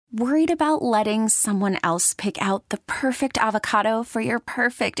Worried about letting someone else pick out the perfect avocado for your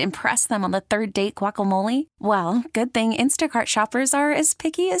perfect impress them on the third date guacamole? Well, good thing Instacart shoppers are as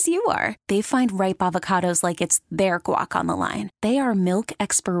picky as you are. They find ripe avocados like it's their guac on the line. They are milk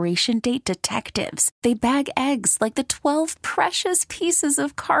expiration date detectives. They bag eggs like the 12 precious pieces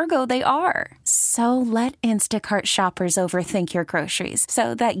of cargo they are. So let Instacart shoppers overthink your groceries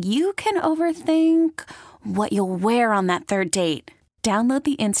so that you can overthink what you'll wear on that third date. Download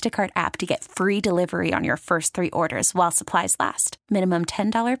the Instacart app to get free delivery on your first 3 orders while supplies last. Minimum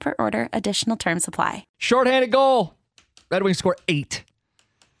 $10 per order. Additional terms apply. Shorthanded goal. Red Wings score 8.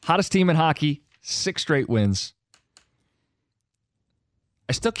 Hottest team in hockey. 6 straight wins.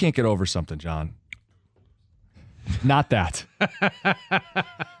 I still can't get over something, John. Not that.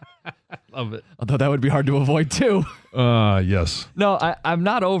 Love it. Although that would be hard to avoid, too. Yes. No, I'm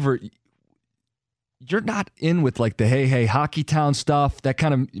not over. You're not in with like the hey hockey town stuff that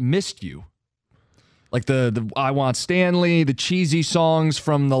kind of missed you. Like the I Want Stanley, the cheesy songs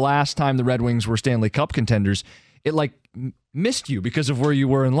from the last time the Red Wings were Stanley Cup contenders. It like missed you because of where you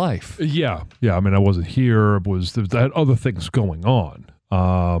were in life. Yeah. I mean, I wasn't here. There had other things going on.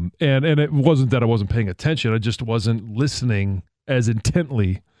 And it wasn't that I wasn't paying attention. I just wasn't listening as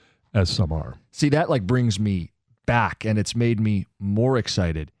intently as some are. See, that like brings me back, and it's made me more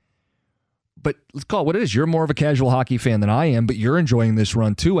excited. But let's call it what it is. You're more of a casual hockey fan than I am, but you're enjoying this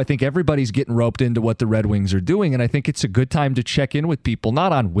run too. I think everybody's getting roped into what the Red Wings are doing, and I think it's a good time to check in with people,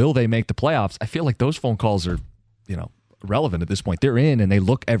 not on will they make the playoffs. I feel like those phone calls are, irrelevant at this point. They're in, and they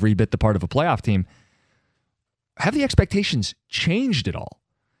look every bit the part of a playoff team. Have the expectations changed at all?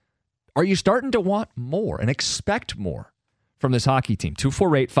 Are you starting to want more and expect more from this hockey team?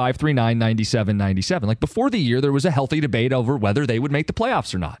 248-539-9797. Like before the year, there was a healthy debate over whether they would make the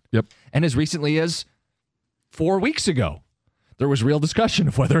playoffs or not. Yep. And as recently as 4 weeks ago, there was real discussion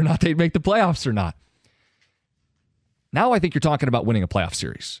of whether or not they'd make the playoffs or not. Now I think you're talking about winning a playoff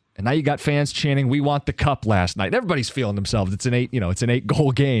series. And now you got fans chanting, "We want the cup" last night. Everybody's feeling themselves. It's an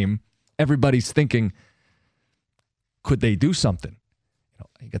 8-goal game. Everybody's thinking, could they do something?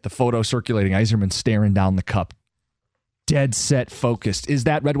 You got the photo circulating, Yzerman staring down the cup. Dead set focused. Is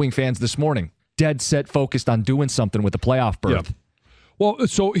that Red Wing fans this morning? Dead set focused on doing something with the playoff berth. Yeah. Well,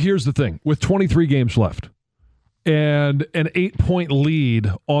 so here's the thing. With 23 games left and an 8-point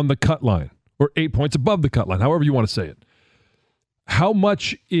lead on the cut line, or 8 points above the cut line, however you want to say it,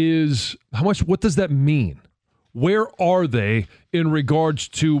 what does that mean? Where are they in regards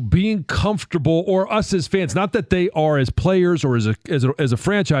to being comfortable, or us as fans? Not that they are as players or as a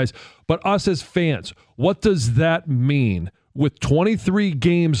franchise, but us as fans. What does that mean with 23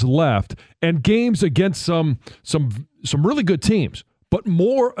 games left and games against some really good teams, but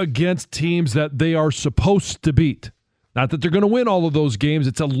more against teams that they are supposed to beat? Not that they're going to win all of those games.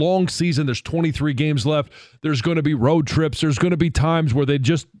 It's a long season. There's 23 games left. There's going to be road trips. There's going to be times where they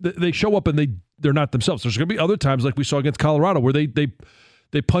show up and they're not themselves. There's going to be other times like we saw against Colorado where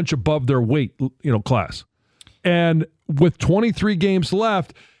they punch above their weight, class. And with 23 games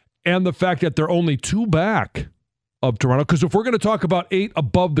left and the fact that they're only 2 back of Toronto, because if we're going to talk about 8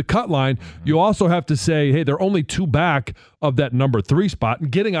 above the cut line, you also have to say, hey, they're only 2 back of that number 3 spot and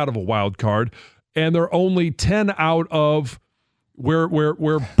getting out of a wild card. And they're only 10 out of where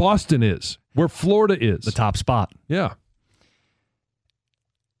Boston is, where Florida is. The top spot. Yeah.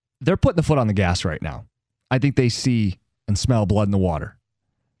 They're putting the foot on the gas right now. I think they see and smell blood in the water.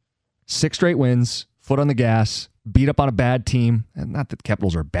 6 straight wins, foot on the gas, beat up on a bad team. And not that the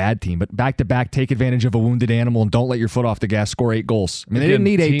Capitals are a bad team, but back-to-back, take advantage of a wounded animal and don't let your foot off the gas, score 8 goals. I mean, they didn't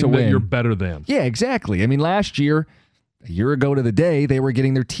need 8 to win. You're better than. Yeah, exactly. I mean, last year, a year ago to the day, they were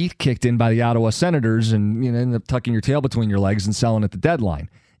getting their teeth kicked in by the Ottawa Senators and end up tucking your tail between your legs and selling at the deadline.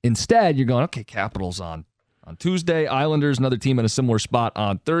 Instead, you're going, okay, Capitals on Tuesday, Islanders, another team in a similar spot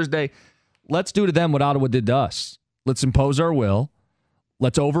on Thursday. Let's do to them what Ottawa did to us. Let's impose our will.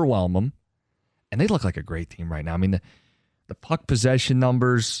 Let's overwhelm them. And they look like a great team right now. I mean, the puck possession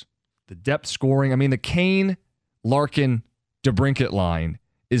numbers, the depth scoring. I mean, the Kane, Larkin, DeBrincat line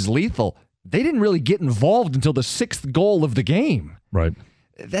is lethal. They didn't really get involved until the 6th goal of the game. Right.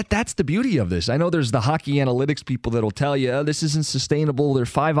 That's the beauty of this. I know there's the hockey analytics people that'll tell you, oh, this isn't sustainable. They're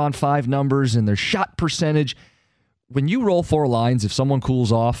 5-on-5 numbers and their shot percentage. When you roll 4 lines, if someone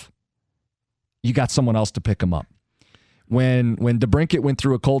cools off, you got someone else to pick them up. When DeBrincat went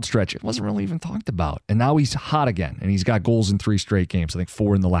through a cold stretch, it wasn't really even talked about. And now he's hot again, and he's got goals in 3 straight games. I think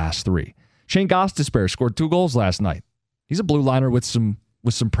 4 in the last 3. Shane Gostisbehere scored 2 goals last night. He's a blue liner with some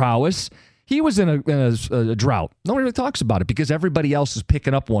prowess. He was in a drought. Nobody really talks about it because everybody else is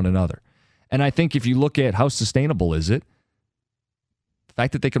picking up one another. And I think if you look at how sustainable is it, the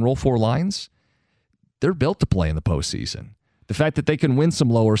fact that they can roll 4 lines, they're built to play in the postseason. The fact that they can win some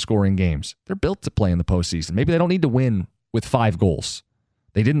lower scoring games, they're built to play in the postseason. Maybe they don't need to win with 5 goals.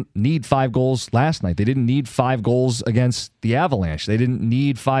 They didn't need 5 goals last night. They didn't need 5 goals against the Avalanche. They didn't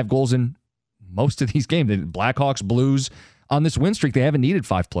need 5 goals in most of these games. Blackhawks, Blues, on this win streak, they haven't needed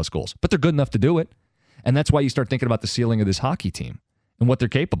 5+ goals, but they're good enough to do it. And that's why you start thinking about the ceiling of this hockey team and what they're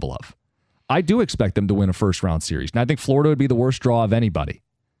capable of. I do expect them to win a first-round series. And I think Florida would be the worst draw of anybody.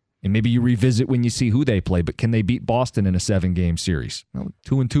 And maybe you revisit when you see who they play, but can they beat Boston in a 7-game series? Well,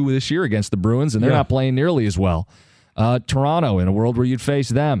 2-2 this year against the Bruins, and they're not playing nearly as well. Toronto, in a world where you'd face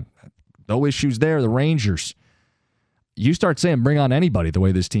them, no issues there. The Rangers. You start saying bring on anybody the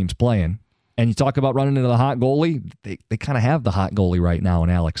way this team's playing, and you talk about running into the hot goalie, they kind of have the hot goalie right now in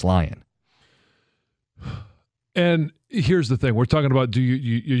Alex Lyon. And here's the thing. We're talking about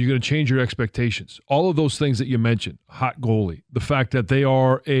you're going to change your expectations. All of those things that you mentioned, hot goalie, the fact that they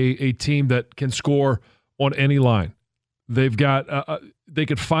are a team that can score on any line. They've got they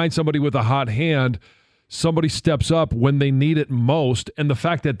could find somebody with a hot hand. Somebody steps up when they need it most. And the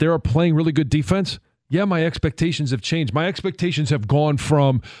fact that they're playing really good defense, yeah, my expectations have changed. My expectations have gone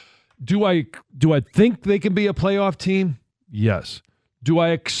from, do I think they can be a playoff team? Yes. Do I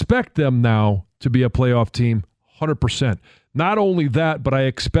expect them now to be a playoff team? 100%. Not only that, but I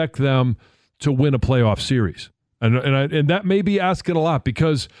expect them to win a playoff series. And that may be asking a lot,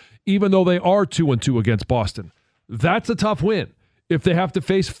 because even though they are 2-2 against Boston, that's a tough win. If they have to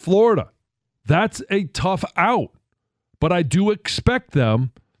face Florida, that's a tough out. But I do expect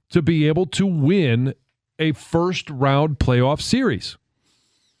them to be able to win a first-round playoff series.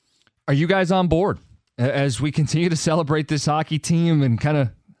 Are you guys on board as we continue to celebrate this hockey team and kind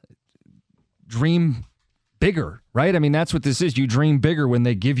of dream bigger, right? I mean, that's what this is. You dream bigger when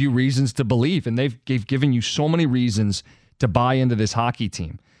they give you reasons to believe, and they've given you so many reasons to buy into this hockey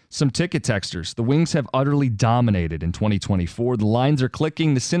team. Some ticket texters. The Wings have utterly dominated in 2024. The lines are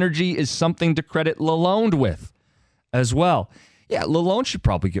clicking. The synergy is something to credit Lalonde with as well. Yeah, Lalonde should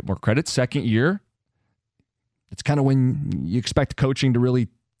probably get more credit. Second year, it's kind of when you expect coaching to really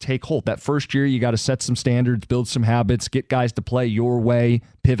take hold. That first year, you got to set some standards, build some habits, get guys to play your way,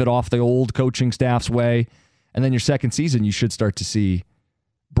 pivot off the old coaching staff's way. And then your second season, you should start to see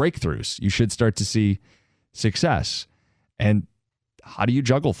breakthroughs. You should start to see success. And how do you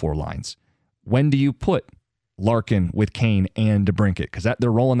juggle 4 lines? When do you put Larkin with Kane and DeBrincat? Because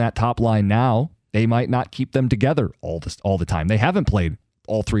they're rolling that top line now. They might not keep them together all the time. They haven't played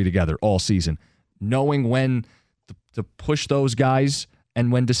all 3 together all season. Knowing when to push those guys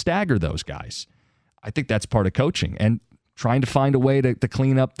and when to stagger those guys. I think that's part of coaching. And trying to find a way to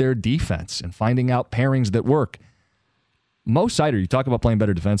clean up their defense and finding out pairings that work. Mo Seider, you talk about playing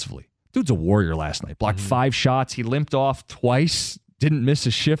better defensively. Dude's a warrior last night. Blocked 5 shots. He limped off twice. Didn't miss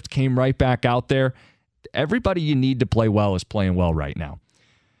a shift. Came right back out there. Everybody you need to play well is playing well right now.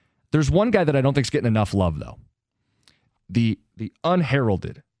 There's one guy that I don't think is getting enough love, though. The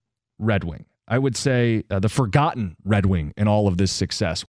unheralded Red Wing. I would say the forgotten Red Wing in all of this success.